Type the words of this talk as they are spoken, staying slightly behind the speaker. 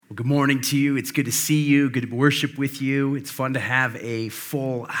Well, good morning to you. It's good to see you, good to worship with you. It's fun to have a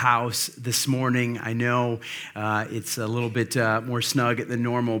full house this morning. I know it's a little bit more snug than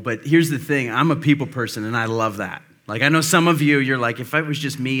normal, but here's the thing. I'm a people person, and I love that. Like, I know some of you, you're like, if it was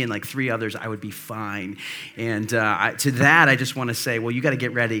just me and like three others, I would be fine. And to that, I just want to say, well, you got to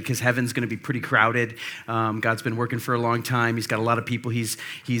get ready because heaven's going to be pretty crowded. God's been working for a long time. He's got a lot of people he's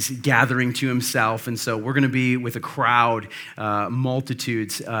gathering to himself. And so we're going to be with a crowd,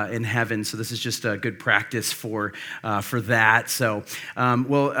 multitudes in heaven. So this is just a good practice for that. So,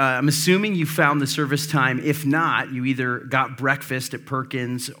 I'm assuming you found the service time. If not, you either got breakfast at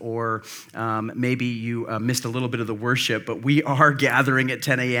Perkins or maybe you missed a little bit of the worship, but we are gathering at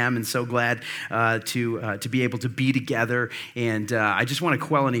 10 a.m. and so glad to be able to be together. And I just want to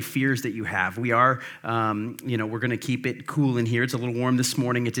quell any fears that you have. We are, we're going to keep it cool in here. It's a little warm this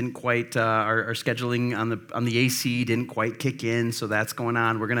morning. It didn't quite, our scheduling on the AC didn't quite kick in, so that's going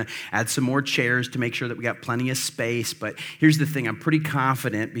on. We're going to add some more chairs to make sure that we got plenty of space. But here's the thing. I'm pretty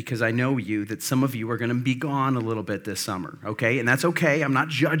confident because I know you that some of you are going to be gone a little bit this summer, okay? And that's okay. I'm not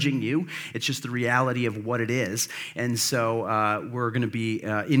judging you. It's just the reality of what it is. And so we're going to be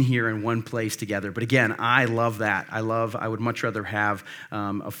in here in one place together. But again, I love that. I would much rather have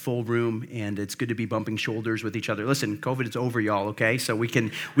a full room, and it's good to be bumping shoulders with each other. Listen, COVID is over, y'all, okay? So we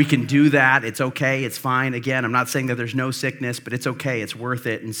can do that. It's okay. It's fine. Again, I'm not saying that there's no sickness, but it's okay. It's worth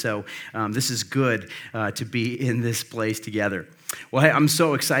it. And so this is good to be in this place together. Well, hey, I'm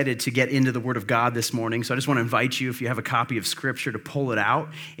so excited to get into the Word of God this morning, so I just want to invite you, if you have a copy of Scripture, to pull it out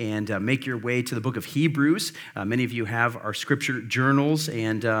and make your way to the book of Hebrews. Many of you have our Scripture journals,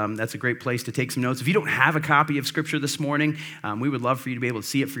 and that's a great place to take some notes. If you don't have a copy of Scripture this morning, we would love for you to be able to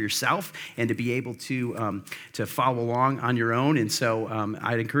see it for yourself and to be able to follow along on your own. And so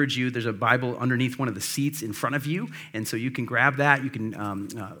I'd encourage you, there's a Bible underneath one of the seats in front of you, and so you can grab that. You can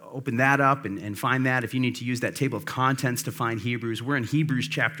open that up and find that. If you need to use that table of contents to find Hebrews, we're in Hebrews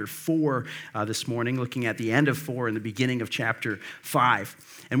chapter 4 this morning, looking at the end of 4 and the beginning of chapter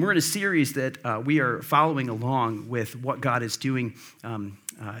 5. And we're in a series that we are following along with what God is doing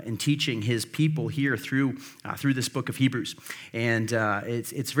and teaching his people here through this book of Hebrews. And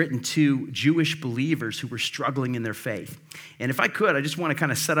it's written to Jewish believers who were struggling in their faith. And if I could, I just want to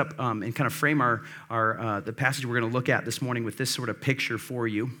kind of set up and kind of frame the passage we're going to look at this morning with this sort of picture for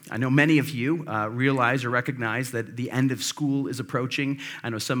you. I know many of you realize or recognize that the end of school is approaching. I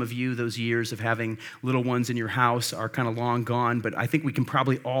know some of you, those years of having little ones in your house are kind of long gone, but I think we can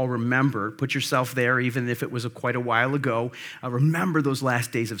probably all remember, put yourself there, even if it was quite a while ago, remember those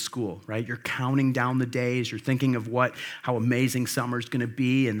last days of school, right? You're counting down the days. You're thinking of how amazing summer's going to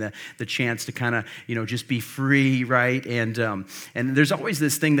be and the chance to kind of, just be free, right? And there's always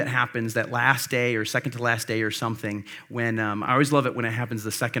this thing that happens that last day or second to last day or something when, I always love it when it happens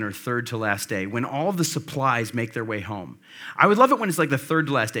the second or third to last day, when all the supplies make their way home. I would love it when it's like the third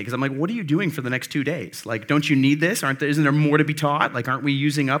to last day because I'm like, what are you doing for the next 2 days? Like, don't you need this? Isn't there more to be taught? Like, aren't we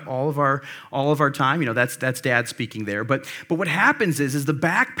using up all of our time? That's Dad speaking there. But what happens is the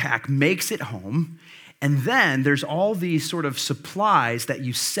backpack makes it home, and then there's all these sort of supplies that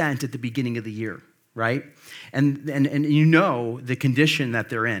you sent at the beginning of the year, right? And the condition that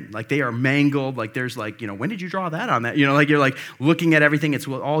they're in. Like, they are mangled. Like, there's when did you draw that on that? You're like looking at everything. It's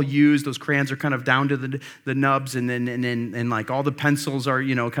all used. Those crayons are kind of down to the nubs, and like all the pencils are,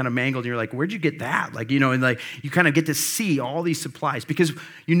 kind of mangled. And you're like, where'd you get that? And like you kind of get to see all these supplies because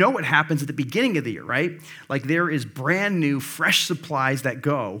what happens at the beginning of the year, right? Like, there is brand new, fresh supplies that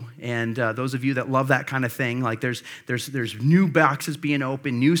go. And those of you that love that kind of thing, like there's new boxes being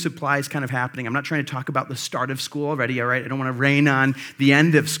opened, new supplies kind of happening. I'm not trying to talk about the start of school already, all right? I don't want to rain on the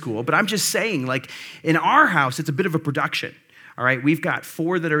end of school, but I'm just saying, like, in our house, it's a bit of a production. All right, we've got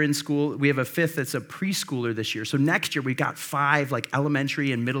 4 that are in school. We have a 5th that's a preschooler this year. So next year, we've got 5 like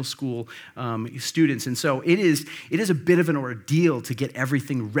elementary and middle school students. And so it is a bit of an ordeal to get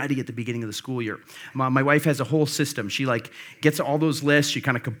everything ready at the beginning of the school year. My wife has a whole system. She gets all those lists. She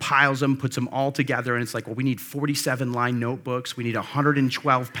kind of compiles them, puts them all together. And it's like, well, we need 47 line notebooks. We need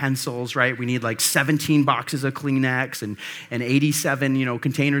 112 pencils, right? We need 17 boxes of Kleenex and 87,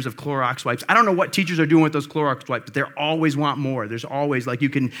 containers of Clorox wipes. I don't know what teachers are doing with those Clorox wipes, but they always want more. There's always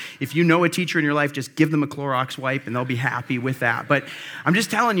if you know a teacher in your life, just give them a Clorox wipe and they'll be happy with that. But I'm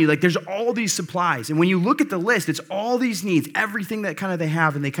just telling you, there's all these supplies. And when you look at the list, it's all these needs, everything that kind of they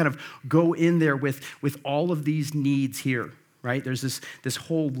have, and they kind of go in there with all of these needs here. Right? There's this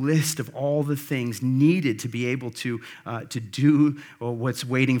whole list of all the things needed to be able to do what's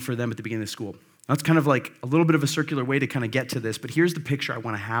waiting for them at the beginning of school. That's kind of like a little bit of a circular way to kind of get to this, but here's the picture I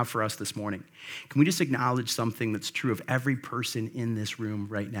want to have for us this morning. Can we just acknowledge something that's true of every person in this room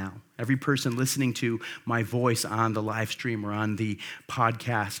right now? Every person listening to my voice on the live stream or on the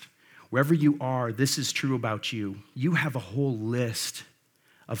podcast. Wherever you are, this is true about you. You have a whole list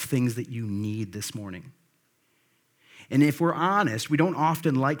of things that you need this morning. And if we're honest, we don't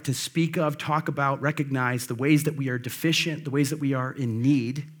often like to speak of, talk about, recognize the ways that we are deficient, the ways that we are in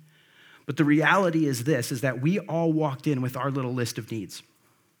need. But the reality is this, is that we all walked in with our little list of needs.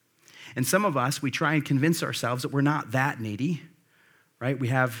 And some of us, we try and convince ourselves that we're not that needy, right? We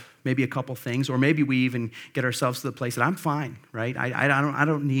have maybe a couple things, or maybe we even get ourselves to the place that I'm fine, right? I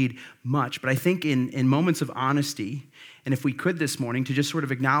don't need much. But I think in moments of honesty, and if we could this morning, to just sort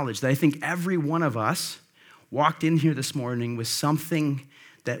of acknowledge that I think every one of us walked in here this morning with something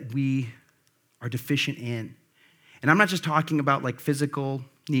that we are deficient in. And I'm not just talking about like physical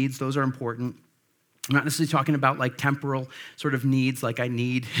needs, those are important. I'm not necessarily talking about like temporal sort of needs, like I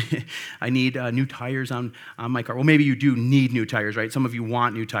need new tires on my car. Well, maybe you do need new tires, right? Some of you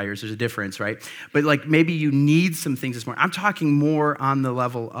want new tires, there's a difference, right? But like maybe you need some things this morning. I'm talking more on the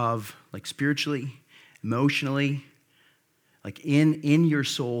level of like spiritually, emotionally, like in your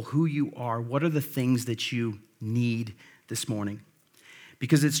soul, who you are, what are the things that you need this morning?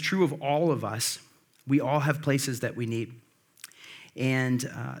 Because it's true of all of us, we all have places that we need. And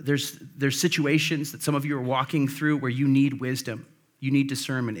there's situations that some of you are walking through where you need wisdom, you need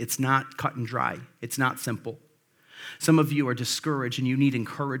discernment. It's not cut and dry. It's not simple. Some of you are discouraged and you need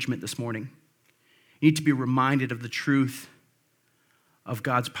encouragement this morning. You need to be reminded of the truth of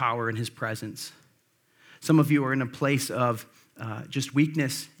God's power and his presence. Some of you are in a place of just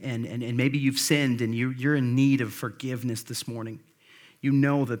weakness and maybe you've sinned and you're in need of forgiveness this morning. You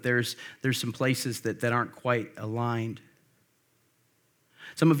know that there's some places that aren't quite aligned.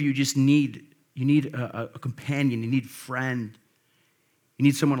 Some of you just need a companion, you need a friend, you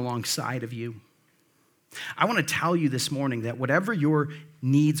need someone alongside of you. I want to tell you this morning that whatever your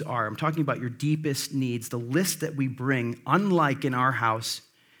needs are, I'm talking about your deepest needs, the list that we bring, unlike in our house,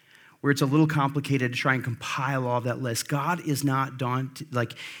 where it's a little complicated to try and compile all of that list, God is not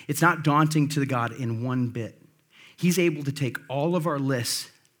it's not daunting to God in one bit. He's able to take all of our lists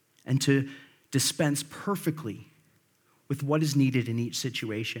and to dispense perfectly with what is needed in each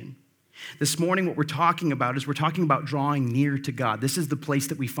situation. This morning, what we're talking about is we're talking about drawing near to God. This is the place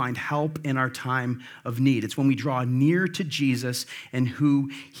that we find help in our time of need. It's when we draw near to Jesus and who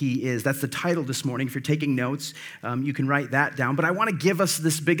he is. That's the title this morning. If you're taking notes, you can write that down. But I want to give us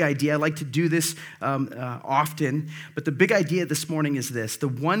this big idea. I like to do this often. But the big idea this morning is this. The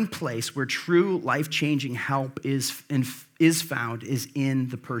one place where true life-changing help is found is in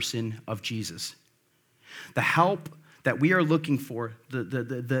the person of Jesus. The help that we are looking for,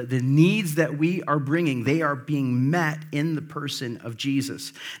 the needs that we are bringing, they are being met in the person of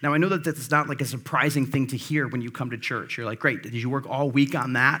Jesus. Now, I know that that's not like a surprising thing to hear when you come to church. You're like, great, did you work all week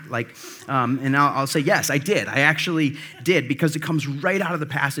on that? And I'll say, yes, I did. I actually did, because it comes right out of the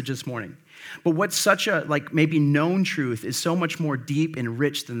passage this morning. But what's such a maybe known truth is so much more deep and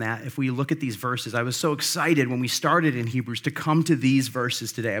rich than that if we look at these verses. I was so excited when we started in Hebrews to come to these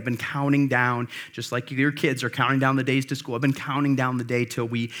verses today. I've been counting down, just like your kids are counting down the days to school. I've been counting down the day till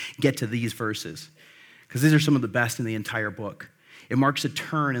we get to these verses, because these are some of the best in the entire book. It marks a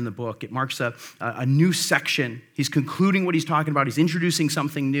turn in the book. It marks a new section. He's concluding what he's talking about. He's introducing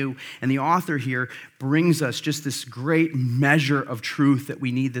something new. And the author here brings us just this great measure of truth that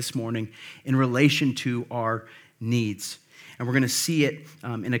we need this morning in relation to our needs. And we're going to see it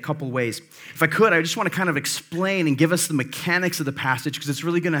in a couple ways. If I could, I just want to kind of explain and give us the mechanics of the passage, because it's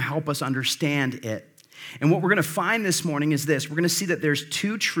really going to help us understand it. And what we're going to find this morning is this. We're going to see that there's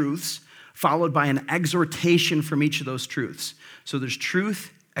two truths followed by an exhortation from each of those truths. So there's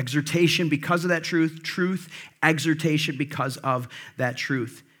truth, exhortation because of that truth, exhortation because of that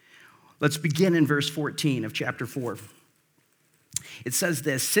truth. Let's begin in verse 14 of chapter 4. It says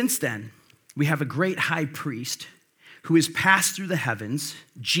this, "Since then, we have a great high priest who has passed through the heavens,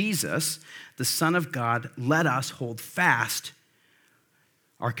 Jesus, the Son of God. Let us hold fast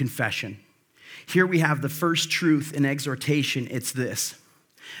our confession." Here we have the first truth in exhortation. It's this.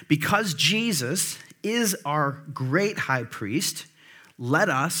 Because Jesus is our great high priest, let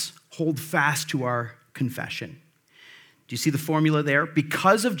us hold fast to our confession. Do you see the formula there?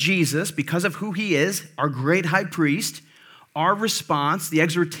 Because of Jesus, because of who he is, our great high priest, our response, the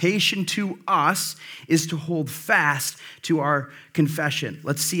exhortation to us, is to hold fast to our confession.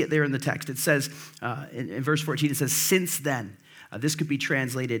 Let's see it there in the text. It says, in verse 14, it says, "Since then." This could be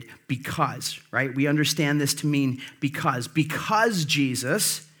translated because, right? We understand this to mean because. Because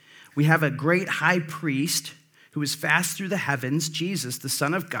Jesus We have a great high priest who is fast through the heavens, Jesus, the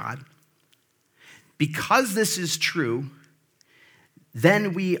Son of God. Because this is true,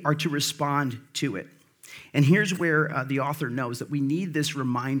 then we are to respond to it. And here's where the author knows that we need this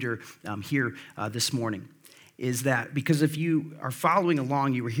reminder here this morning, is that because if you are following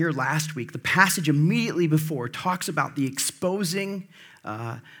along, you were here last week, the passage immediately before talks about the exposing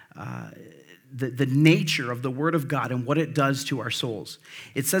the nature of the Word of God and what it does to our souls.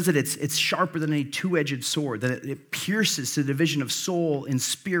 It says that it's sharper than a two-edged sword, that it pierces to the division of soul and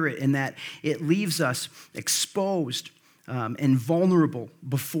spirit, and that it leaves us exposed and vulnerable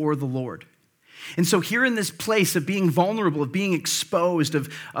before the Lord. And so here in this place of being vulnerable, of being exposed,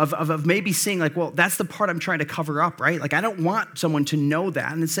 of maybe seeing like, well, that's the part I'm trying to cover up, right? Like I don't want someone to know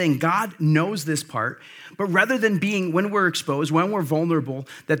that. And it's saying God knows this part, but rather than being, when we're exposed, when we're vulnerable,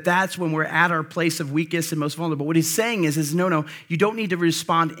 that's when we're at our place of weakest and most vulnerable. What he's saying is no, you don't need to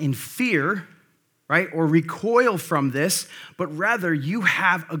respond in fear, right? Or recoil from this, but rather you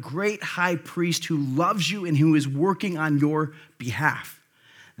have a great high priest who loves you and who is working on your behalf.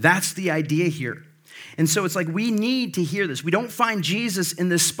 That's the idea here. And so it's like we need to hear this. We don't find Jesus in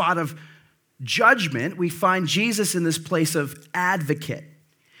this spot of judgment. We find Jesus in this place of advocate.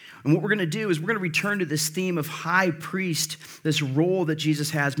 And what we're going to do is we're going to return to this theme of high priest, this role that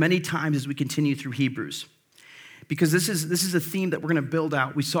Jesus has many times as we continue through Hebrews. Because this is a theme that we're going to build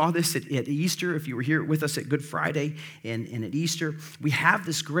out. We saw this at Easter, if you were here with us at Good Friday and at Easter. We have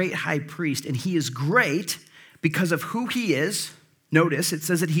this great high priest, and he is great because of who he is. Notice, it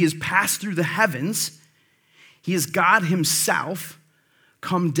says that he has passed through the heavens. He is God himself,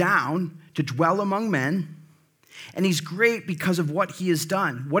 come down to dwell among men. And he's great because of what he has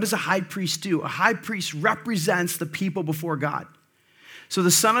done. What does a high priest do? A high priest represents the people before God. So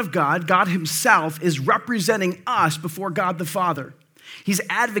the Son of God, God himself, is representing us before God the Father. He's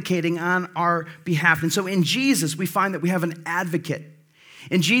advocating on our behalf. And so in Jesus, we find that we have an advocate.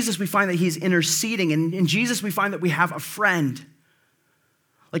 In Jesus, we find that he's interceding. And in Jesus, we find that we have a friend.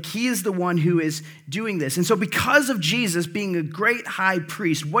 Like he is the one who is doing this. And so because of Jesus being a great high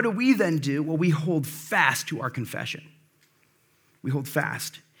priest, what do we then do? Well, we hold fast to our confession. We hold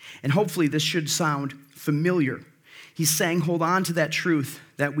fast. And hopefully this should sound familiar. He's saying, hold on to that truth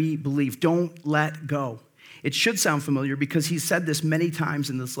that we believe. Don't let go. It should sound familiar because he's said this many times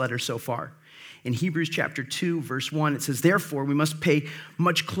in this letter so far. In Hebrews chapter 2, verse 1, it says, therefore, we must pay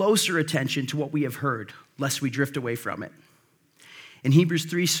much closer attention to what we have heard, lest we drift away from it. In Hebrews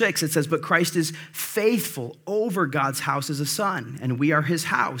 3:6, it says, but Christ is faithful over God's house as a son, and we are his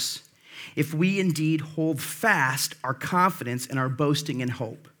house, if we indeed hold fast our confidence and our boasting in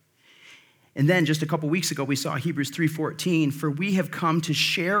hope. And then just a couple weeks ago, we saw Hebrews 3:14, for we have come to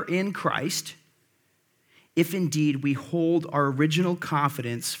share in Christ, if indeed we hold our original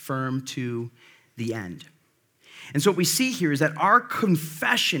confidence firm to the end. And so what we see here is that our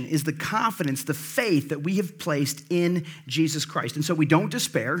confession is the confidence, the faith that we have placed in Jesus Christ. And so we don't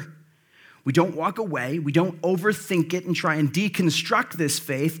despair. We don't walk away. We don't overthink it and try and deconstruct this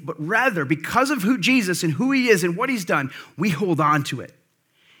faith, but rather, because of who Jesus and who he is and what he's done, we hold on to it.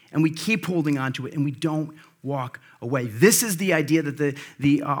 And we keep holding on to it, and we don't walk away. This is the idea that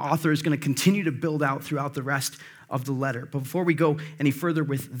the author is going to continue to build out throughout the rest of the letter. But before we go any further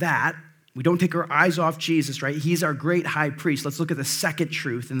with that, we don't take our eyes off Jesus, right? He's our great high priest. Let's look at the second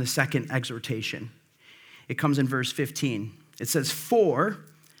truth in the second exhortation. It comes in verse 15. It says, because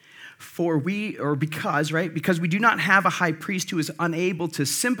we do not have a high priest who is unable to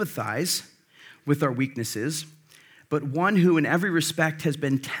sympathize with our weaknesses, but one who in every respect has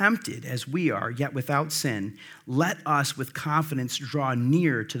been tempted as we are, yet without sin, let us with confidence draw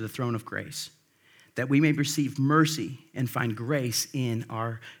near to the throne of grace, that we may receive mercy and find grace in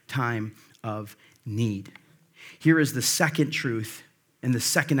our time of need. Here is the second truth in the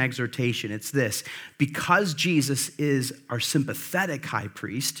second exhortation. It's this: because Jesus is our sympathetic high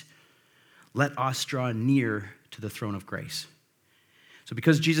priest, let us draw near to the throne of grace. So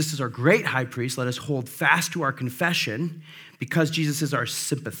because Jesus is our great high priest, let us hold fast to our confession. Because Jesus is our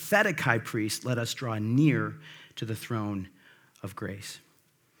sympathetic high priest, let us draw near to the throne of grace.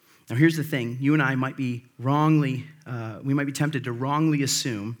 Now, here's the thing. You and I might be tempted to wrongly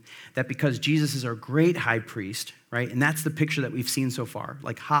assume that because Jesus is our great high priest, right? And that's the picture that we've seen so far,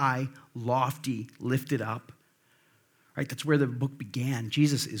 like high, lofty, lifted up, right? That's where the book began.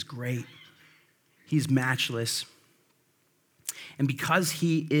 Jesus is great. He's matchless. And because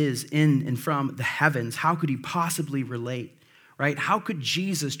he is in and from the heavens, how could he possibly relate, right? How could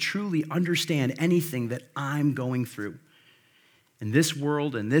Jesus truly understand anything that I'm going through in this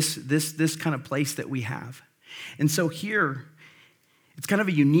world and this kind of place that we have? And so here, It's kind of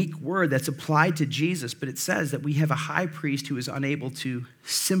a unique word that's applied to Jesus, but it says that we have a high priest who is unable to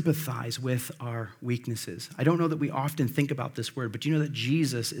sympathize with our weaknesses. I don't know that we often think about this word, but you know that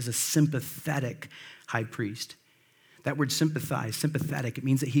Jesus is a sympathetic high priest. That word sympathize, sympathetic, it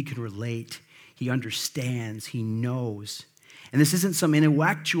means that he can relate, he understands, he knows. And this isn't some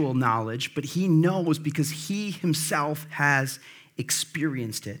intellectual knowledge, but he knows because he himself has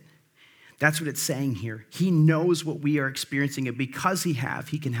experienced it. That's what it's saying here. He knows what we are experiencing, and because he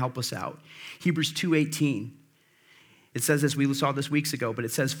can help us out. Hebrews 2:18. It says, as we saw this weeks ago, but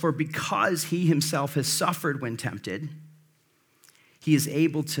it says, for because he himself has suffered when tempted, he is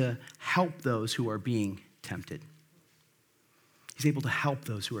able to help those who are being tempted. He's able to help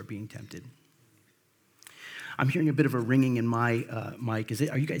those who are being tempted. I'm hearing a bit of a ringing in my mic.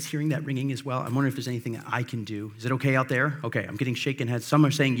 Are you guys hearing that ringing as well? I'm wondering if there's anything that I can do. Is it okay out there? Okay, I'm getting shaken heads. Some are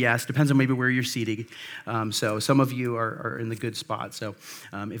saying yes. Depends on maybe where you're seated. So some of you are in the good spot. So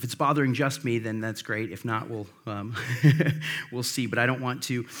if it's bothering just me, then that's great. If not, we'll see. But I don't want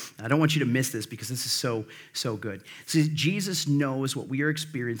you to miss this because this is so good. See, Jesus knows what we are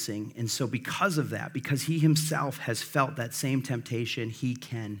experiencing, and so because of that, because he himself has felt that same temptation, he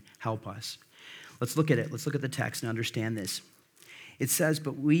can help us. Let's look at it. Let's look at the text and understand this. It says,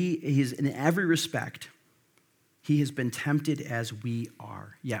 but he's in every respect, he has been tempted as we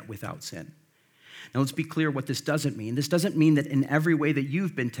are, yet without sin. Now let's be clear what this doesn't mean. This doesn't mean that in every way that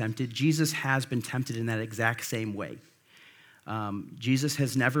you've been tempted, Jesus has been tempted in that exact same way. Jesus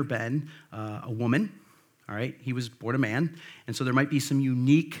has never been a woman, all right? He was born a man, and so there might be some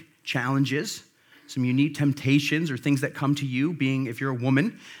unique challenges, some unique temptations or things that come to you, being if you're a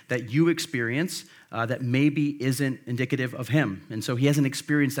woman, that you experience that maybe isn't indicative of him. And so he hasn't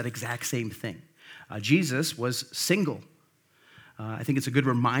experienced that exact same thing. Jesus was single. I think it's a good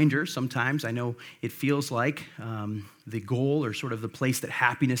reminder sometimes. I know it feels like the goal or sort of the place that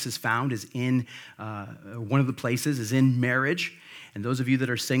happiness is found is in, one of the places is in marriage. And those of you that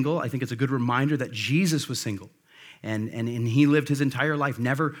are single, I think it's a good reminder that Jesus was single. And he lived his entire life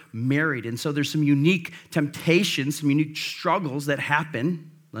never married. And so there's some unique temptations, some unique struggles that happen.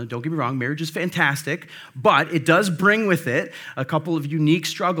 Don't get me wrong, marriage is fantastic, but it does bring with it a couple of unique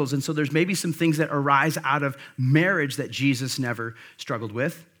struggles. And so there's maybe some things that arise out of marriage that Jesus never struggled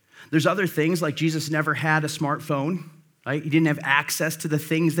with. There's other things like Jesus never had a smartphone. Right? He didn't have access to the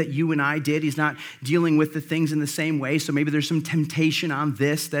things that you and I did. He's not dealing with the things in the same way. So maybe there's some temptation on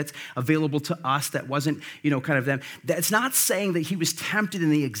this that's available to us that wasn't, kind of them. That's not saying that he was tempted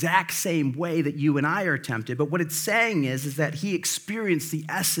in the exact same way that you and I are tempted. But what it's saying is that he experienced the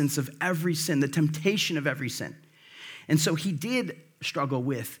essence of every sin, the temptation of every sin. And so he did struggle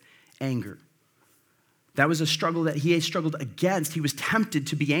with anger. That was a struggle that he struggled against. He was tempted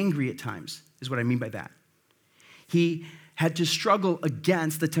to be angry at times, is what I mean by that. He had to struggle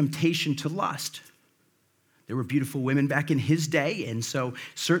against the temptation to lust. There were beautiful women back in his day, and so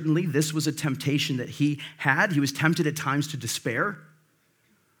certainly this was a temptation that he had. He was tempted at times to despair,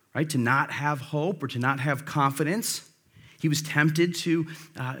 right? To not have hope or to not have confidence. He was tempted to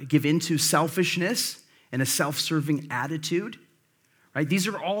give into selfishness and a self-serving attitude, right? These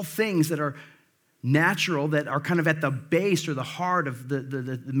are all things that are natural, that are kind of at the base or the heart of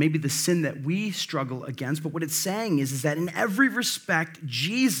maybe the sin that we struggle against. But what it's saying is that in every respect,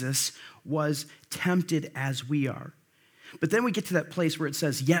 Jesus was tempted as we are. But then we get to that place where it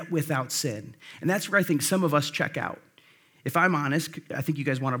says, yet without sin. And that's where I think some of us check out. If I'm honest, I think you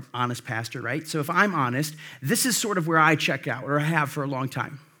guys want an honest pastor, right? So if I'm honest, this is sort of where I check out, or I have for a long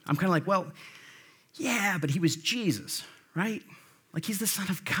time. I'm kind of like, well, yeah, but he was Jesus, right? Like he's the Son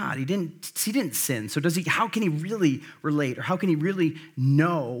of God. He didn't sin. So how can he really relate? Or how can he really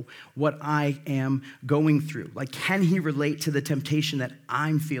know what I am going through? Like, can he relate to the temptation that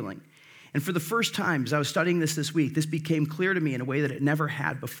I'm feeling? And for the first time, as I was studying this week, this became clear to me in a way that it never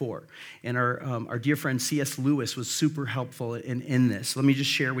had before. And our dear friend C.S. Lewis was super helpful in this. Let me just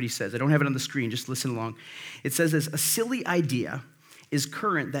share what he says. I don't have it on the screen. Just listen along. It says this: a silly idea is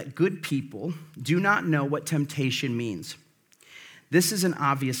current that good people do not know what temptation means. This is an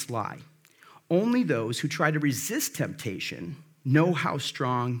obvious lie. Only those who try to resist temptation know how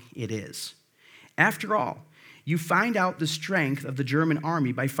strong it is. After all, you find out the strength of the German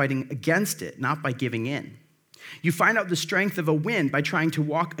army by fighting against it, not by giving in. You find out the strength of a wind by trying to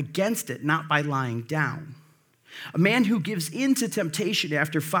walk against it, not by lying down. A man who gives in to temptation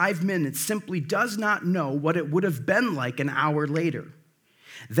after 5 minutes simply does not know what it would have been like an hour later.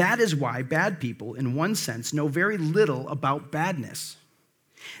 That is why bad people, in one sense, know very little about badness.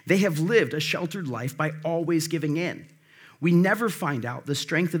 They have lived a sheltered life by always giving in. We never find out the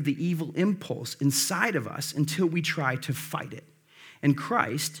strength of the evil impulse inside of us until we try to fight it. And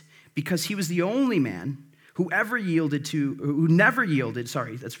Christ, because he was the only man who never yielded to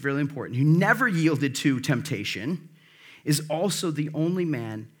temptation, is also the only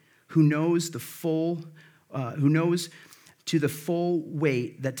man who knows to the full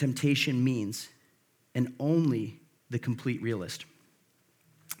weight that temptation means, and only the complete realist.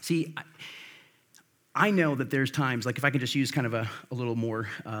 See, I know that there's times, like if I could just use kind of a little more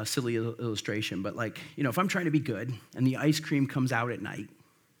silly illustration, but like, if I'm trying to be good and the ice cream comes out at night,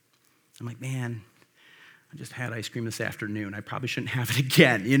 I'm like, man, I just had ice cream this afternoon. I probably shouldn't have it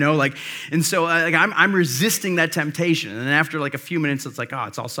again, And so I'm resisting that temptation. And then after like a few minutes, it's like, oh,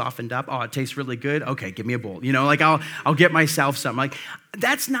 it's all softened up. Oh, it tastes really good. Okay, give me a bowl. I'll get myself some. Like,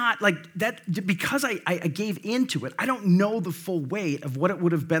 that's not like that, because I gave into it. I don't know the full weight of what it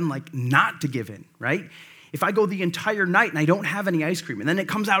would have been like not to give in, right? If I go the entire night and I don't have any ice cream, and then it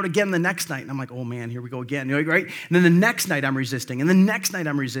comes out again the next night, and I'm like, oh man, here we go again, right? And then the next night I'm resisting, and the next night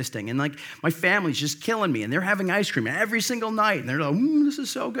I'm resisting, and like my family's just killing me, and they're having ice cream every single night, and they're like, this is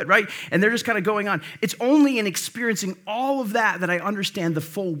so good, right? And they're just kind of going on. It's only in experiencing all of that I understand the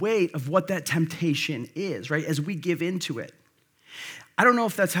full weight of what that temptation is, right? As we give into it. I don't know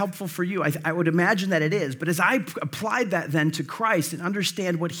if that's helpful for you. I would imagine that it is. But as I applied that then to Christ and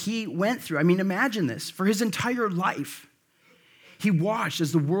understand what he went through, imagine this. For his entire life, he watched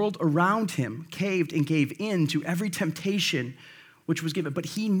as the world around him caved and gave in to every temptation which was given. But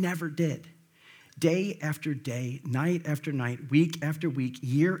he never did. Day after day, night after night, week after week,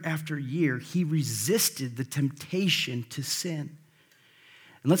 year after year, he resisted the temptation to sin.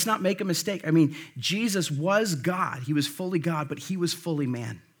 And let's not make a mistake. Jesus was God. He was fully God, but he was fully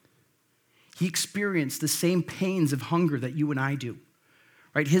man. He experienced the same pains of hunger that you and I do,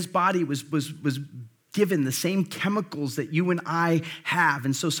 right? His body was given the same chemicals that you and I have.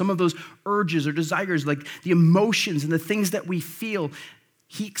 And so some of those urges or desires, like the emotions and the things that we feel,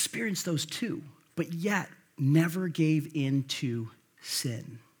 he experienced those too, but yet never gave in to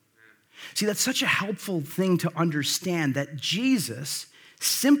sin. See, that's such a helpful thing to understand, that Jesus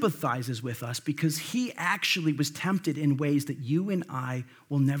sympathizes with us because he actually was tempted in ways that you and I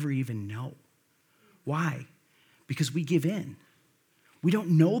will never even know. Why? Because we give in. We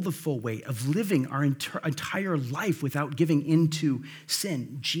don't know the full weight of living our entire life without giving into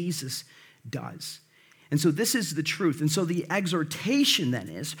sin. Jesus does. And so this is the truth. And so the exhortation then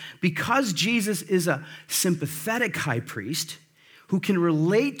is, because Jesus is a sympathetic high priest who can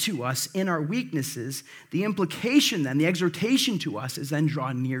relate to us in our weaknesses, the implication then, the exhortation to us is then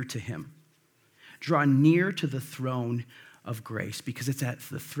draw near to him. Draw near to the throne of grace, because it's at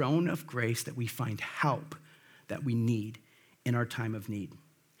the throne of grace that we find help that we need in our time of need.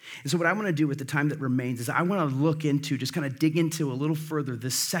 And so what I want to do with the time that remains is I want to look into, just kind of dig into a little further,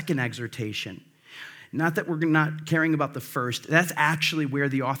 this second exhortation. Not that we're not caring about the first. That's actually where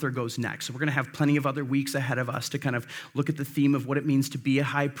the author goes next. So we're going to have plenty of other weeks ahead of us to kind of look at the theme of what it means to be a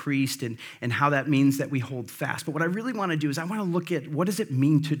high priest and how that means that we hold fast. But what I really want to do is I want to look at, what does it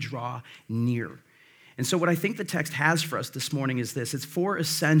mean to draw near? And so what I think the text has for us this morning is this. It's 4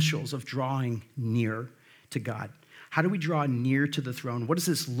 essentials of drawing near to God. How do we draw near to the throne? What does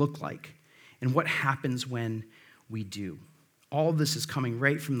this look like? And what happens when we do? All of this is coming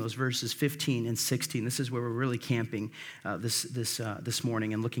right from those verses 15 and 16. This is where we're really camping this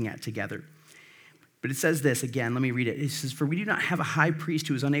morning and looking at together. But it says this again, let me read it. It says, "For we do not have a high priest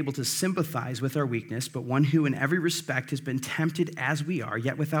who is unable to sympathize with our weakness, but one who in every respect has been tempted as we are,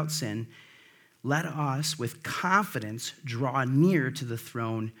 yet without sin. Let us with confidence draw near to the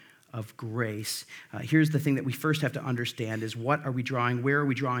throne of grace." Here's the thing that we first have to understand is, where are we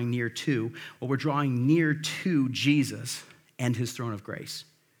drawing near to? Well, we're drawing near to Jesus and his throne of grace.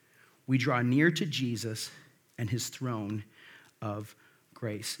 We draw near to Jesus and his throne of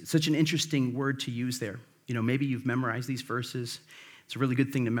grace. It's such an interesting word to use there. Maybe you've memorized these verses. It's a really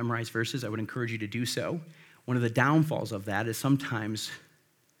good thing to memorize verses. I would encourage you to do so. One of the downfalls of that is sometimes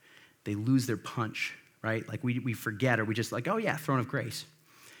they lose their punch, right? Like we forget, or we just like, oh yeah, throne of grace.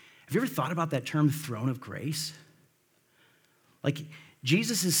 Have you ever thought about that term, throne of grace? Like,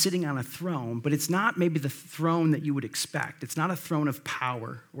 Jesus is sitting on a throne, but it's not maybe the throne that you would expect. It's not a throne of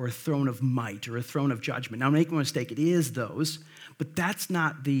power or a throne of might or a throne of judgment. Now, make no mistake, it is those, but that's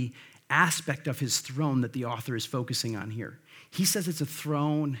not the aspect of his throne that the author is focusing on here. He says it's a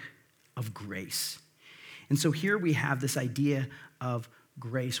throne of grace. And so here we have this idea of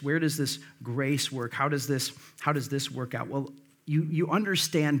grace. Where does this grace work? How does this work out? Well, you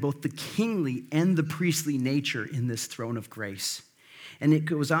understand both the kingly and the priestly nature in this throne of grace. And it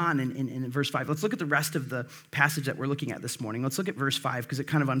goes on in verse 5. Let's look at the rest of the passage that we're looking at this morning. Let's look at verse 5 because it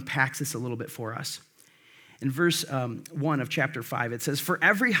kind of unpacks this a little bit for us. In verse 1 of chapter 5, it says, "For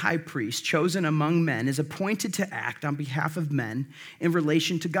every high priest chosen among men is appointed to act on behalf of men in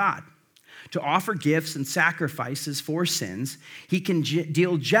relation to God, to offer gifts and sacrifices for sins. He can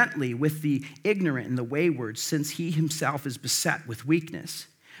deal gently with the ignorant and the wayward, since he himself is beset with weakness.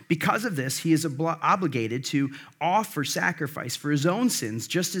 Because of this, he is obligated to offer sacrifice for his own sins,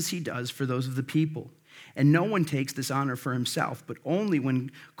 just as he does for those of the people. And no one takes this honor for himself, but only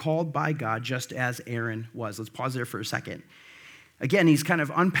when called by God, just as Aaron was." Let's pause there for a second. Again, he's kind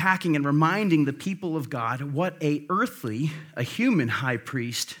of unpacking and reminding the people of God what a human high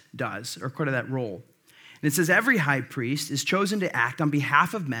priest does, or part of that role. And it says every high priest is chosen to act on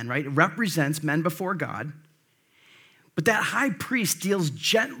behalf of men, right? It represents men before God. But that high priest deals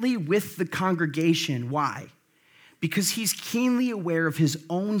gently with the congregation. Why? Because he's keenly aware of his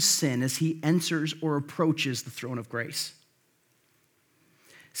own sin as he enters or approaches the throne of grace.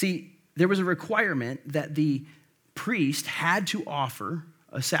 See, there was a requirement that the priest had to offer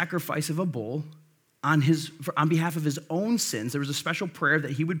a sacrifice of a bull on behalf of his own sins. There was a special prayer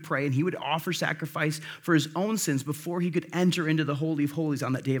that he would pray, and he would offer sacrifice for his own sins before he could enter into the Holy of Holies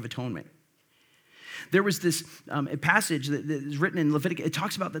on that Day of Atonement. There was this a passage that is written in Leviticus. It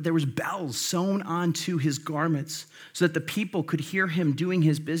talks about that there was bells sewn onto his garments so that the people could hear him doing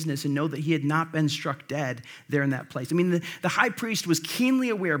his business and know that he had not been struck dead there in that place. I mean, the high priest was keenly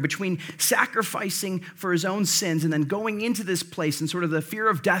aware between sacrificing for his own sins and then going into this place and sort of the fear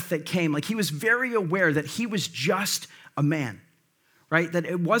of death that came. Like, he was very aware that he was just a man. Right? That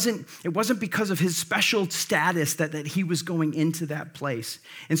it wasn't because of his special status that he was going into that place.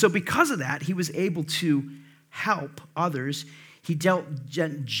 And so because of that, he was able to help others. He dealt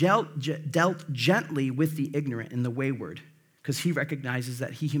gently with the ignorant and the wayward, because he recognizes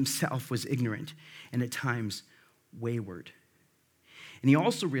that he himself was ignorant and at times wayward. And he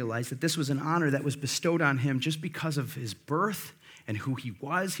also realized that this was an honor that was bestowed on him just because of his birth and who he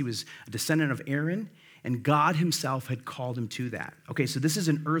was. He was a descendant of Aaron, and God himself had called him to that. Okay, so this is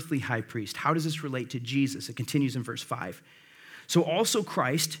an earthly high priest. How does this relate to Jesus? It continues in verse 5. "So also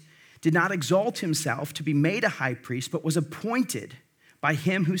Christ did not exalt himself to be made a high priest, but was appointed by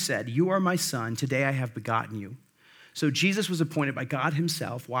him who said, 'You are my son, today I have begotten you.' So Jesus was appointed by God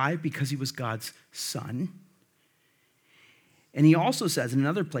himself. Why? Because he was God's son. And he also says in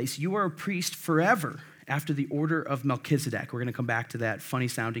another place, 'You are a priest forever after the order of Melchizedek.'" We're going to come back to that funny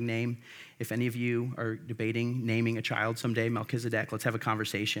sounding name. If any of you are debating naming a child someday, Melchizedek, let's have a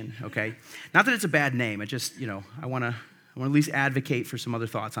conversation, okay? Not that it's a bad name. It just, I want to at least advocate for some other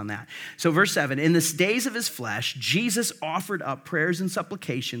thoughts on that. So verse 7, "In the days of his flesh, Jesus offered up prayers and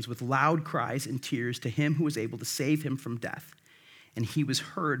supplications with loud cries and tears to him who was able to save him from death. And he was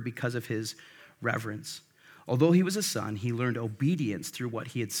heard because of his reverence. Although he was a son, he learned obedience through what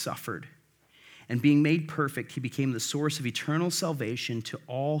he had suffered. And being made perfect, he became the source of eternal salvation to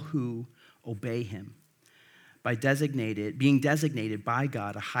all who obey him, by being designated by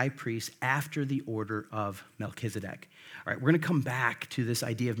God a high priest after the order of Melchizedek." All right, we're going to come back to this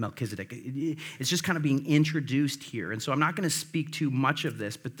idea of Melchizedek. It's just kind of being introduced here. And so I'm not going to speak too much of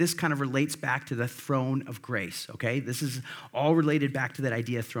this, but this kind of relates back to the throne of grace, okay? This is all related back to that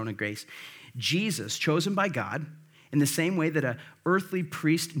idea of throne of grace. Jesus, chosen by God, in the same way that an earthly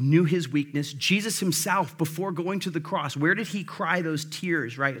priest knew his weakness, Jesus himself, before going to the cross, where did he cry those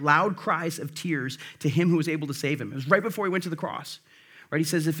tears, right? Loud cries of tears to him who was able to save him. It was right before he went to the cross, right? He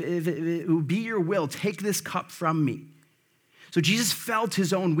says, if it would be your will, take this cup from me. So Jesus felt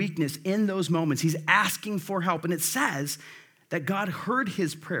his own weakness in those moments. He's asking for help, and it says that God heard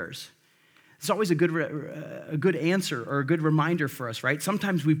his prayers. It's always a good answer or a good reminder for us, right?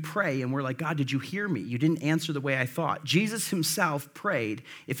 Sometimes we pray and we're like, "God, did you hear me? You didn't answer the way I thought." Jesus himself prayed,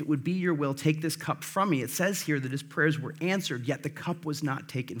 "If it would be your will, take this cup from me." It says here that his prayers were answered, yet the cup was not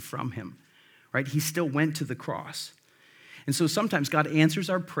taken from him, right? He still went to the cross. And so sometimes God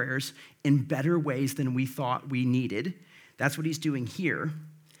answers our prayers in better ways than we thought we needed. That's what he's doing here.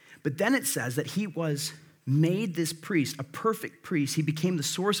 But then it says that he was made this priest, a perfect priest. He became the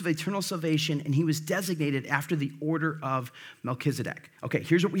source of eternal salvation, and he was designated after the order of Melchizedek. Okay,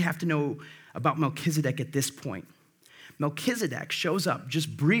 here's what we have to know about Melchizedek at this point. Melchizedek shows up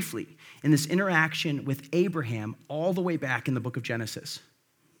just briefly in this interaction with Abraham all the way back in the book of Genesis.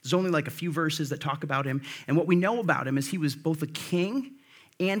 There's only like a few verses that talk about him, and what we know about him is he was both a king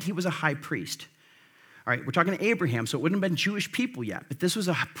and he was a high priest. All right, we're talking to Abraham, so it wouldn't have been Jewish people yet, but this was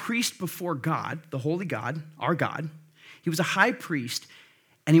a priest before God, the holy God, our God. He was a high priest,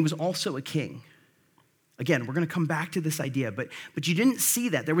 and he was also a king. Again, we're going to come back to this idea, but you didn't see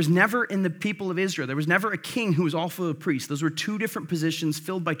that. There was never in the people of Israel, there was never a king who was also a priest. Those were two different positions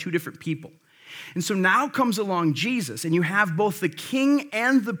filled by two different people. And so now comes along Jesus, and you have both the king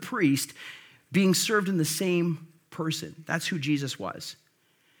and the priest being served in the same person. That's who Jesus was.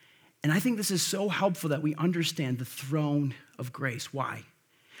 And I think this is so helpful that we understand the throne of grace. Why?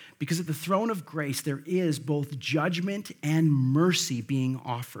 Because at the throne of grace, there is both judgment and mercy being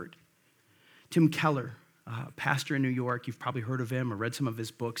offered. Tim Keller, pastor in New York, you've probably heard of him or read some of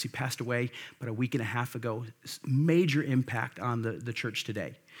his books. He passed away about a week and a half ago. Major impact on the church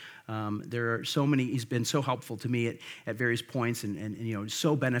today. There are so many, he's been so helpful to me at various points and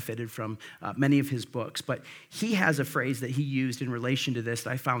so benefited from many of his books. But he has a phrase that he used in relation to this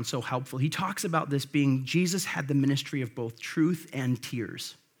that I found so helpful. He talks about this being Jesus had the ministry of both truth and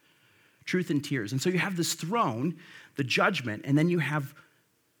tears. Truth and tears. And so you have this throne, the judgment, and then you have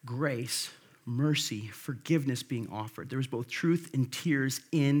grace, mercy, forgiveness being offered. There was both truth and tears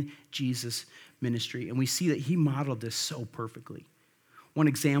in Jesus' ministry. And we see that he modeled this so perfectly. One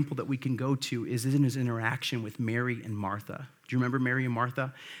example that we can go to is in his interaction with Mary and Martha. Do you remember Mary and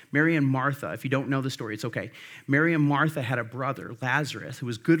Martha? Mary and Martha, if you don't know the story, it's okay. Mary and Martha had a brother, Lazarus, who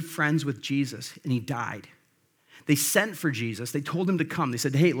was good friends with Jesus, and he died. They sent for Jesus. They told him to come. They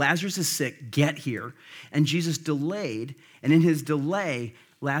said, hey, Lazarus is sick. Get here. And Jesus delayed, and in his delay,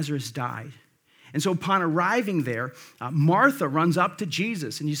 Lazarus died. And so upon arriving there, Martha runs up to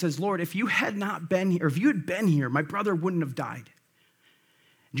Jesus, and she says, Lord, if you had not been here, or if you had been here, my brother wouldn't have died.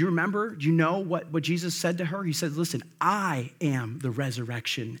 Do you remember? Do you know what Jesus said to her? He said, listen, I am the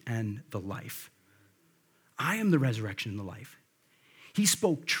resurrection and the life. I am the resurrection and the life. He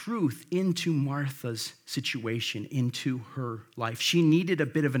spoke truth into Martha's situation, into her life. She needed a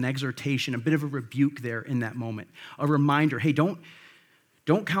bit of an exhortation, a bit of a rebuke there in that moment, a reminder, hey, don't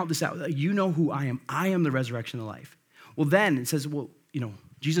count this out. You know who I am. I am the resurrection and the life. Well, then it says,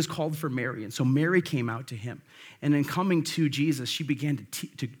 Jesus called for Mary, and so Mary came out to him. And in coming to Jesus, she began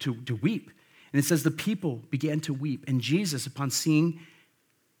to weep. And it says the people began to weep. And Jesus, upon seeing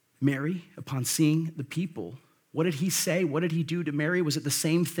Mary, upon seeing the people, what did he say? What did he do to Mary? Was it the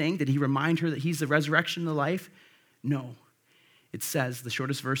same thing? Did he remind her that he's the resurrection and the life? No. It says, the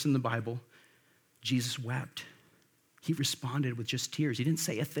shortest verse in the Bible, Jesus wept. He responded with just tears. He didn't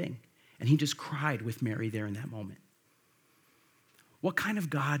say a thing. And he just cried with Mary there in that moment. What kind of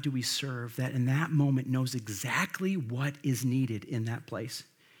God do we serve that in that moment knows exactly what is needed in that place?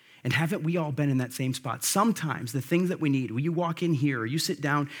 And haven't we all been in that same spot? Sometimes the things that we need, when you walk in here or you sit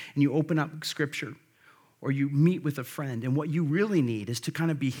down and you open up scripture or you meet with a friend, and what you really need is to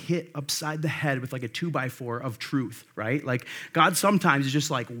kind of be hit upside the head with like a 2x4 of truth, right? Like God sometimes is just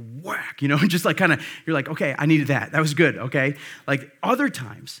like whack, just like kind of, you're like, okay, I needed that. That was good, okay? Like other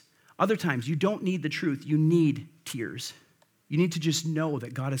times you don't need the truth. You need tears. You need to just know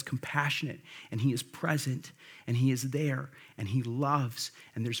that God is compassionate and he is present and he is there and he loves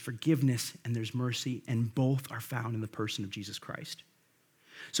and there's forgiveness and there's mercy, and both are found in the person of Jesus Christ.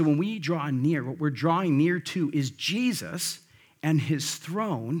 So when we draw near, what we're drawing near to is Jesus and his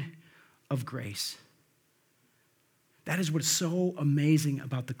throne of grace. That is what's so amazing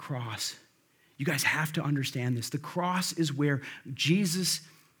about the cross. You guys have to understand this. The cross is where Jesus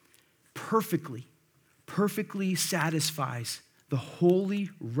perfectly satisfies the holy,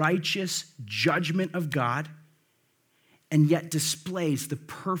 righteous judgment of God, and yet displays the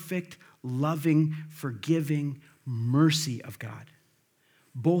perfect, loving, forgiving mercy of God.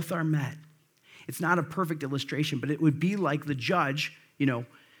 Both are met. It's not a perfect illustration, but it would be like the judge,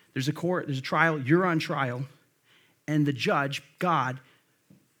 there's a court, there's a trial, you're on trial, and the judge, God,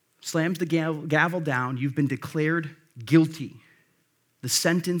 slams the gavel down, you've been declared guilty. The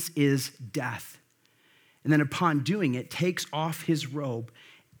sentence is death. And then upon doing it, takes off his robe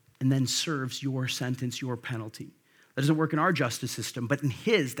and then serves your sentence, your penalty. That doesn't work in our justice system, but in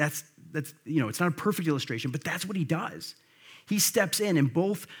his, that's it's not a perfect illustration, but that's what he does. He steps in and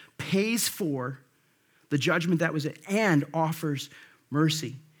both pays for the judgment that was it and offers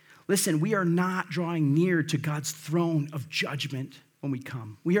mercy. Listen, we are not drawing near to God's throne of judgment when we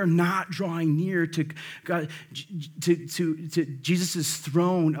come. We are not drawing near to God, to Jesus'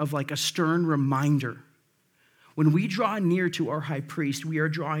 throne of like a stern reminder. When we draw near to our high priest, we are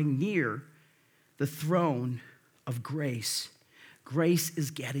drawing near the throne of grace. Grace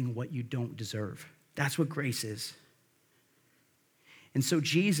is getting what you don't deserve. That's what grace is. And so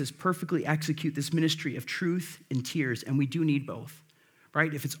Jesus perfectly executes this ministry of truth and tears, and we do need both,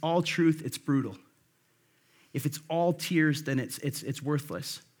 right? If it's all truth, it's brutal. If it's all tears, then it's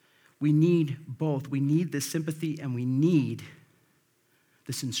worthless. We need both. We need this sympathy, and we need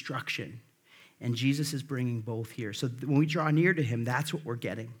this instruction. And Jesus is bringing both here. So when we draw near to him, that's what we're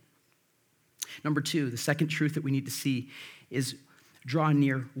getting. Number two, the second truth that we need to see is draw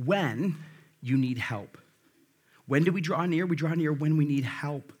near when you need help. When do we draw near? We draw near when we need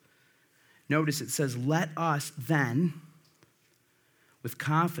help. Notice it says, let us then, with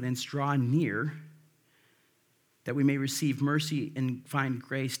confidence, draw near that we may receive mercy and find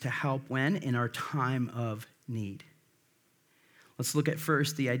grace to help when? In our time of need. Let's look at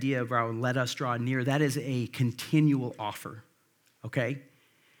first the idea of our let us draw near. That is a continual offer, okay?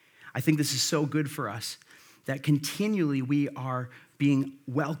 I think this is so good for us that continually we are being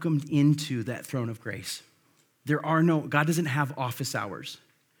welcomed into that throne of grace. God doesn't have office hours,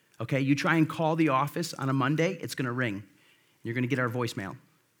 okay? You try and call the office on a Monday, it's going to ring. You're going to get our voicemail.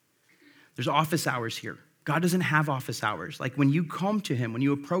 There's office hours here. God doesn't have office hours. Like when you come to him, when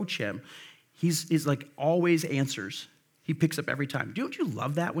you approach him, he's like always answers. He picks up every time. Don't you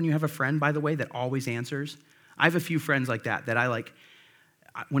love that when you have a friend, by the way, that always answers? I have a few friends like that I like,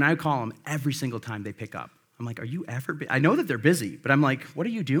 when I call them, every single time they pick up. I'm like, are you ever I know that they're busy, but I'm like, what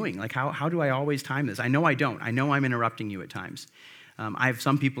are you doing? Like, how do I always time this? I know I don't. I know I'm interrupting you at times. I have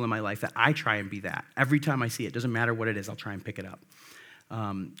some people in my life that I try and be that. Every time I see it, doesn't matter what it is, I'll try and pick it up.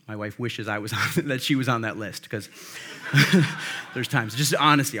 My wife wishes that she was on that list because there's times, just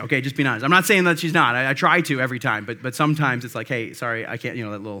honesty, okay, just being honest. I'm not saying that she's not. I try to every time, but sometimes it's like, hey, sorry, I can't,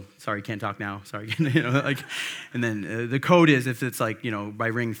 that little, sorry, can't talk now, sorry, and then the code is if it's like, by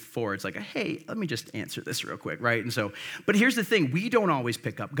ring 4, it's like, hey, let me just answer this real quick, right? And so, but here's the thing, we don't always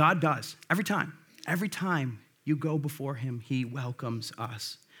pick up. God does, every time you go before him, he welcomes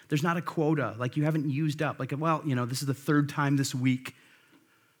us. There's not a quota, like you haven't used up, like, well, this is the 3rd time this week.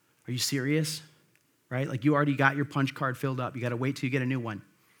 Are you serious? Right? Like you already got your punch card filled up. You got to wait till you get a new one.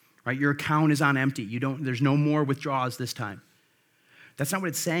 Right? Your account is on empty. There's no more withdrawals this time. That's not what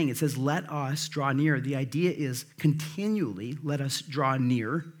it's saying. It says, let us draw near. The idea is continually let us draw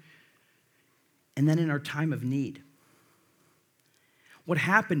near. And then in our time of need. What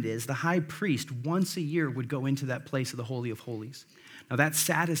happened is the high priest once a year would go into that place of the Holy of Holies. Now that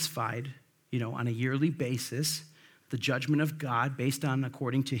satisfied, on a yearly basis, the judgment of God based on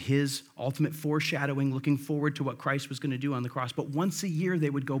according to his ultimate foreshadowing, looking forward to what Christ was going to do on the cross. But once a year, they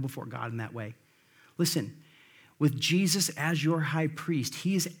would go before God in that way. Listen, with Jesus as your high priest,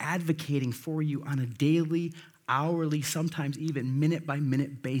 he is advocating for you on a daily, hourly, sometimes even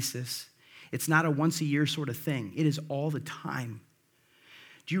minute-by-minute basis. It's not a once-a-year sort of thing. It is all the time.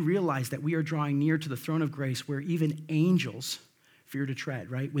 Do you realize that we are drawing near to the throne of grace where even angels fear to tread,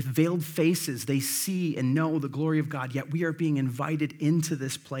 right? With veiled faces, they see and know the glory of God, yet we are being invited into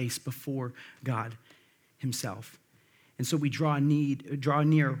this place before God himself. And so we draw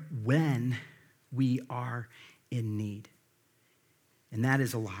near when we are in need. And that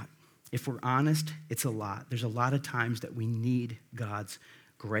is a lot. If we're honest, it's a lot. There's a lot of times that we need God's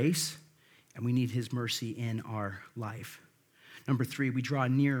grace and we need his mercy in our life. Number 3, we draw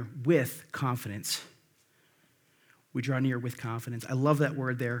near with confidence. We draw near with confidence. I love that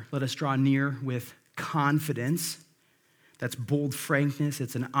word there. Let us draw near with confidence. That's bold frankness.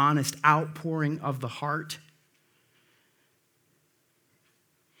 It's an honest outpouring of the heart.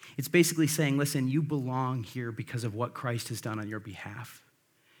 It's basically saying, listen, you belong here because of what Christ has done on your behalf.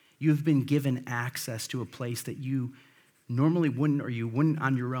 You've been given access to a place that you normally wouldn't, or you wouldn't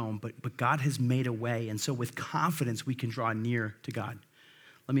on your own, but God has made a way. And so with confidence, we can draw near to God.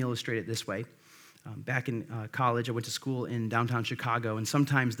 Let me illustrate it this way. Back in college, I went to school in downtown Chicago, and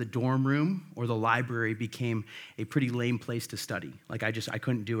sometimes the dorm room or the library became a pretty lame place to study. Like I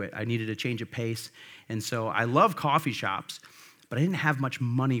couldn't do it. I needed a change of pace. And so I love coffee shops, but I didn't have much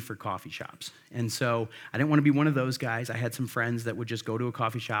money for coffee shops. And so I didn't want to be one of those guys. I had some friends that would just go to a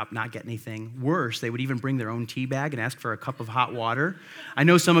coffee shop, not get anything. Worse, they would even bring their own tea bag and ask for a cup of hot water. I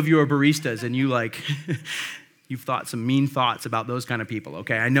know some of you are baristas, and you've thought some mean thoughts about those kind of people,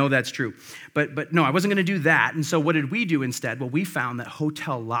 okay? I know that's true. But no, I wasn't going to do that. And so what did we do instead? Well, we found that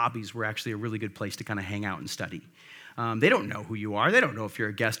hotel lobbies were actually a really good place to kind of hang out and study. They don't know who you are. They don't know if you're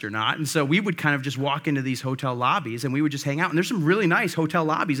a guest or not. And so we would kind of just walk into these hotel lobbies and we would just hang out. And there's some really nice hotel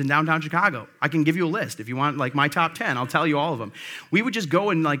lobbies in downtown Chicago. I can give you a list. If you want like my top 10, I'll tell you all of them. We would just go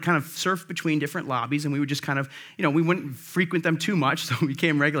and like kind of surf between different lobbies, and we would just kind of, we wouldn't frequent them too much. So we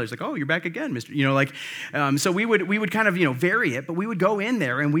became regulars. Like, oh, you're back again, Mr. So we would kind of, vary it, but we would go in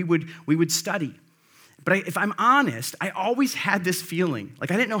there and we would study. But if I'm honest, I always had this feeling,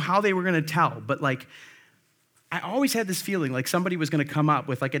 like I didn't know how they were going to tell, but like, I always had this feeling like somebody was going to come up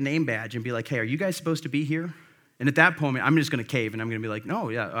with like a name badge and be like, hey, are you guys supposed to be here? And at that point, I'm just going to cave and I'm going to be like, no,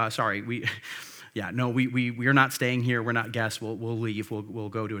 yeah, sorry. Yeah, no, we are not staying here. We're not guests. We'll leave. We'll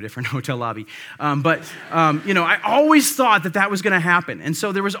go to a different hotel lobby. I always thought that was going to happen. And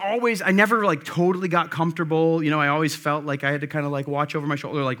so there was always, I never like totally got comfortable. I always felt like I had to kind of like watch over my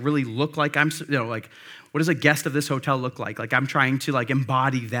shoulder, like really look like I'm, like, what does a guest of this hotel look like? Like I'm trying to like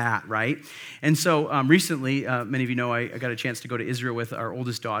embody that, right? And so recently, many of you know, I got a chance to go to Israel with our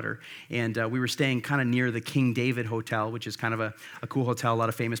oldest daughter, and we were staying kind of near the King David Hotel, which is kind of a cool hotel. A lot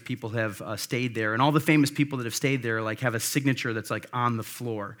of famous people have stayed there, and all the famous people that have stayed there like have a signature that's like on the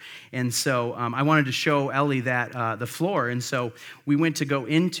floor. And so I wanted to show Ellie that the floor, and so we went to go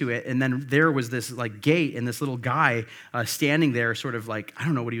into it, and then there was this like gate, and this little guy standing there, sort of like, I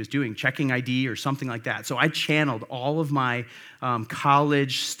don't know what he was doing, checking ID or something like that. So I channeled all of my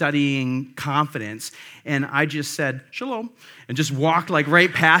college studying confidence, and I just said, shalom, and just walked like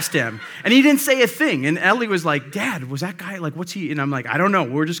right past him. And he didn't say a thing. And Ellie was like, Dad, was that guy, like, what's he? And I'm like, I don't know.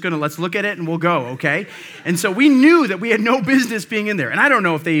 We're just let's look at it and we'll go, okay? And so we knew that we had no business being in there. And I don't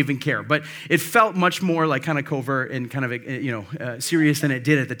know if they even care, but it felt much more like kind of covert and kind of, serious than it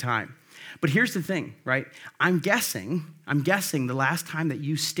did at the time. But here's the thing, right? I'm guessing the last time that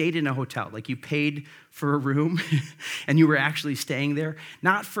you stayed in a hotel, like you paid for a room and you were actually staying there,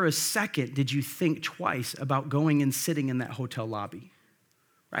 not for a second did you think twice about going and sitting in that hotel lobby,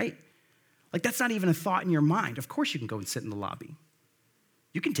 right? Like that's not even a thought in your mind. Of course you can go and sit in the lobby.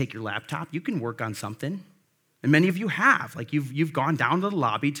 You can take your laptop, you can work on something. And many of you have. Like you've gone down to the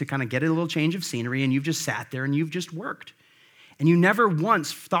lobby to kind of get a little change of scenery, and you've just sat there and you've just worked. And you never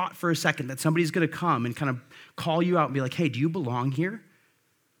once thought for a second that somebody's going to come and kind of call you out and be like, hey, do you belong here?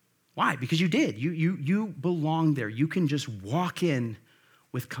 Why? Because you did. You belong there. You can just walk in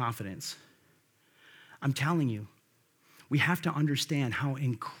with confidence. I'm telling you, we have to understand how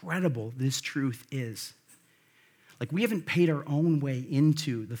incredible this truth is. Like we haven't paid our own way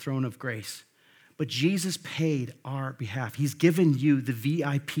into the throne of grace, but Jesus paid our behalf. He's given you the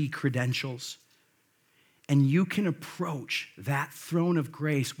VIP credentials. And you can approach that throne of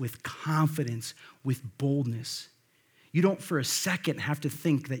grace with confidence, with boldness. You don't for a second have to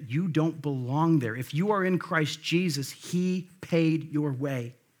think that you don't belong there. If you are in Christ Jesus, he paid your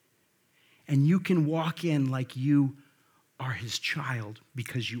way. And you can walk in like you are his child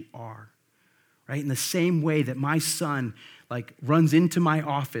because you are. Right? In the same way that my son like runs into my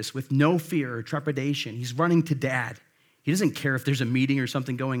office with no fear or trepidation, he's running to dad. He doesn't care if there's a meeting or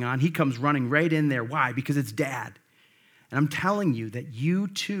something going on. He comes running right in there. Why? Because it's dad. And I'm telling you that you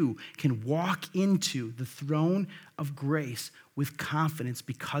too can walk into the throne of grace with confidence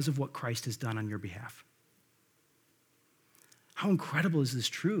because of what Christ has done on your behalf. How incredible is this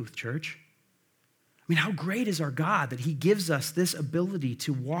truth, church? I mean, how great is our God that he gives us this ability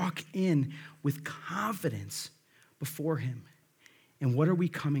to walk in with confidence before him. And what are we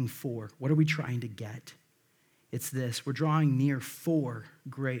coming for? What are we trying to get? It's this: we're drawing near for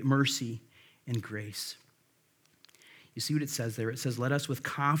great mercy and grace. You see what it says there? It says, let us with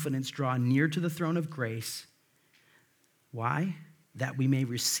confidence draw near to the throne of grace. Why? That we may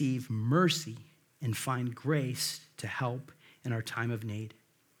receive mercy and find grace to help in our time of need.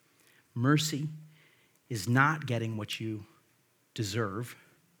 Mercy is not getting what you deserve.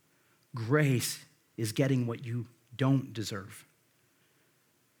 Grace is getting what you don't deserve.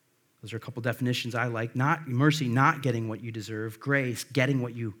 Those are a couple definitions I like. Not mercy, not getting what you deserve. Grace, getting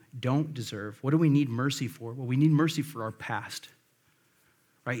what you don't deserve. What do we need mercy for? Well, we need mercy for our past.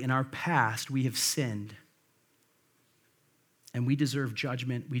 Right? In our past, we have sinned. And we deserve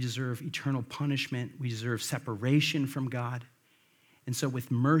judgment. We deserve eternal punishment. We deserve separation from God. And so with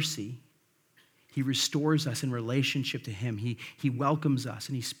mercy, he restores us in relationship to him. He welcomes us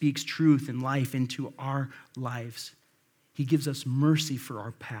and he speaks truth and life into our lives. He gives us mercy for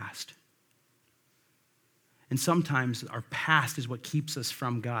our past. And sometimes our past is what keeps us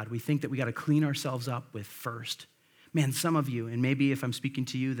from God. We think that we got to clean ourselves up with first. Man, some of you, and maybe if I'm speaking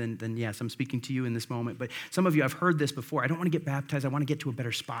to you, then yes, I'm speaking to you in this moment. But some of you, I've heard this before. I don't want to get baptized. I want to get to a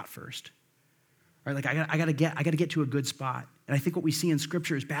better spot first. Right? Like I got to get to a good spot. And I think what we see in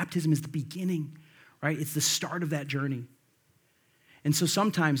Scripture is baptism is the beginning. Right? It's the start of that journey. And so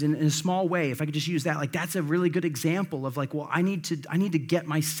sometimes in a small way, if I could just use that, like that's a really good example of like, well, I need to get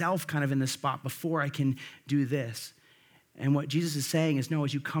myself kind of in this spot before I can do this. And what Jesus is saying is, no,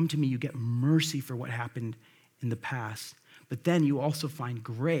 as you come to me, you get mercy for what happened in the past. But then you also find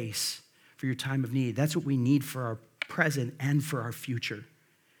grace for your time of need. That's what we need for our present and for our future.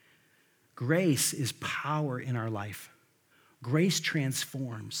 Grace is power in our life. Grace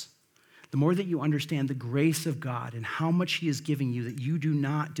transforms. The more that you understand the grace of God and how much he is giving you that you do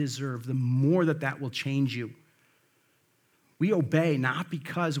not deserve, the more that will change you. We obey not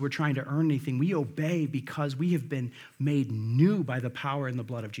because we're trying to earn anything. We obey because we have been made new by the power and the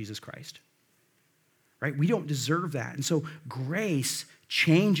blood of Jesus Christ. Right? We don't deserve that. And so grace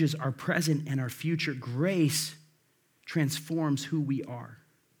changes our present and our future. Grace transforms who we are.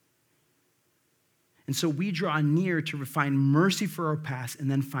 And so we draw near to find mercy for our past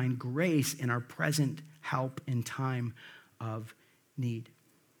and then find grace in our present help in time of need.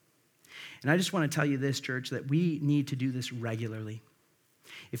 And I just want to tell you this, church, that we need to do this regularly.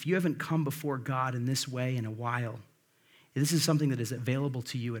 If you haven't come before God in this way in a while, this is something that is available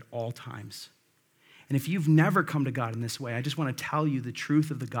to you at all times. And if you've never come to God in this way, I just want to tell you the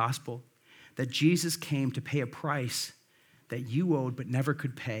truth of the gospel, that Jesus came to pay a price that you owed but never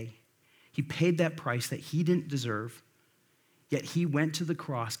could pay. He paid that price that he didn't deserve, yet he went to the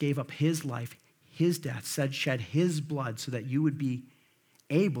cross, gave up his life, his death, shed his blood so that you would be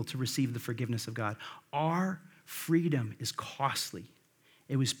able to receive the forgiveness of God. Our freedom is costly.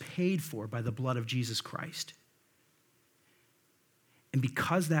 It was paid for by the blood of Jesus Christ. And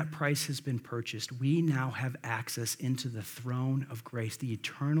because that price has been purchased, we now have access into the throne of grace, the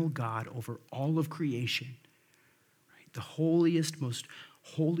eternal God over all of creation, right? The holiest, most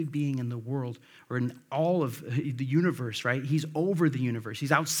holy being in the world, or in all of the universe, right? He's over the universe.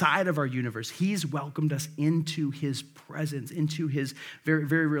 He's outside of our universe. He's welcomed us into his presence, into his very,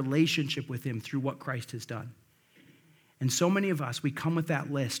 very relationship with him through what Christ has done. And so many of us, we come with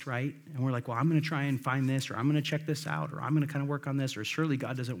that list, right? And we're like, well, I'm going to try and find this, or I'm going to check this out, or I'm going to kind of work on this, or surely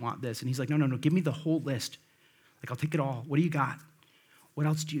God doesn't want this. And he's like, no, give me the whole list. Like, I'll take it all. What do you got? What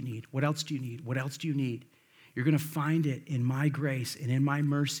else do you need? What else do you need? What else do you need? You're going to find it in my grace and in my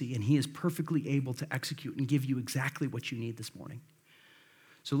mercy, and he is perfectly able to execute and give you exactly what you need this morning.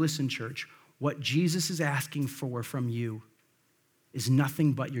 So listen, church, what Jesus is asking for from you is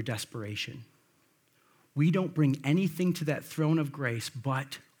nothing but your desperation. We don't bring anything to that throne of grace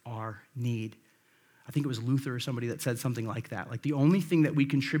but our need. I think it was Luther or somebody that said something like that. Like, the only thing that we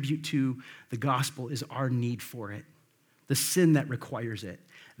contribute to the gospel is our need for it, the sin that requires it.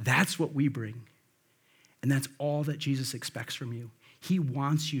 That's what we bring. And that's all that Jesus expects from you. He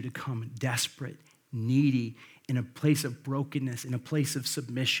wants you to come desperate, needy, in a place of brokenness, in a place of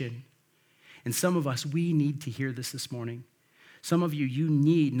submission. And some of us, we need to hear this morning. Some of you, you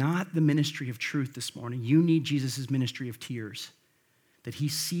need not the ministry of truth this morning. You need Jesus' ministry of tears, that he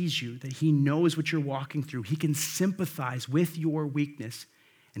sees you, that he knows what you're walking through. He can sympathize with your weakness.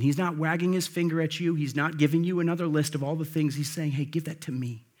 And he's not wagging his finger at you. He's not giving you another list of all the things. He's saying, hey, give that to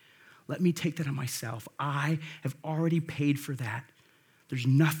me. Let me take that on myself. I have already paid for that. There's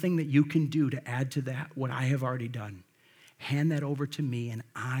nothing that you can do to add to that, what I have already done. Hand that over to me, and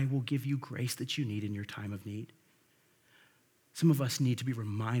I will give you grace that you need in your time of need. Some of us need to be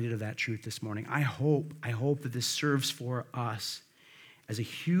reminded of that truth this morning. I hope that this serves for us as a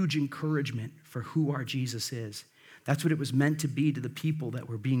huge encouragement for who our Jesus is. That's what it was meant to be to the people that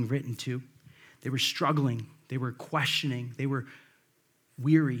were being written to. They were struggling. They were questioning. They were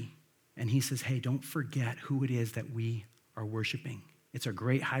weary. And he says, hey, don't forget who it is that we are worshiping. It's our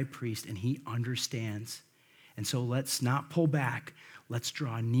great high priest, and he understands. And so let's not pull back. Let's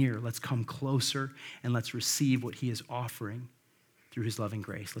draw near. Let's come closer, and let's receive what he is offering through his loving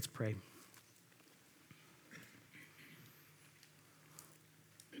grace. Let's pray.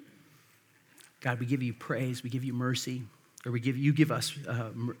 God, we give you praise. We give you mercy. Or you give us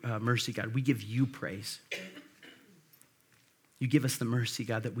mercy, God. We give you praise. You give us the mercy,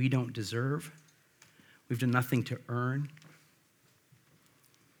 God, that we don't deserve. We've done nothing to earn.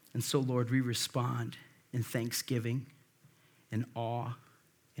 And so, Lord, we respond in thanksgiving, in awe,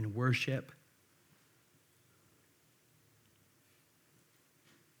 in worship.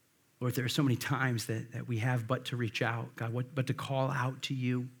 Lord, there are so many times that we have but to reach out, God, but to call out to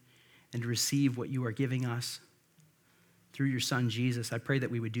you and to receive what you are giving us through your Son, Jesus. I pray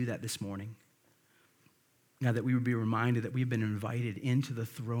that we would do that this morning. God, that we would be reminded that we've been invited into the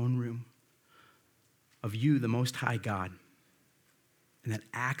throne room of you, the Most High God, and that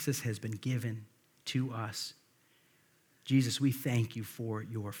access has been given to us. Jesus, we thank you for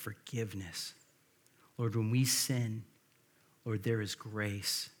your forgiveness. Lord, when we sin, Lord, there is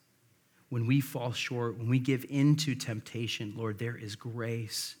grace. When we fall short, when we give into temptation, Lord, there is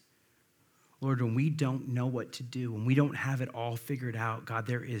grace. Lord, when we don't know what to do, when we don't have it all figured out, God,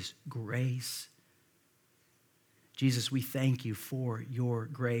 there is grace. Jesus, we thank you for your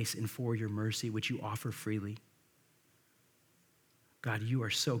grace and for your mercy, which you offer freely. God, you are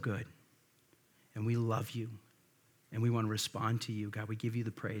so good, and we love you, and we want to respond to you. God, we give you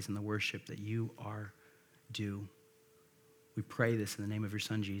the praise and the worship that you are due. We pray this in the name of your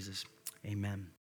Son, Jesus. Amen.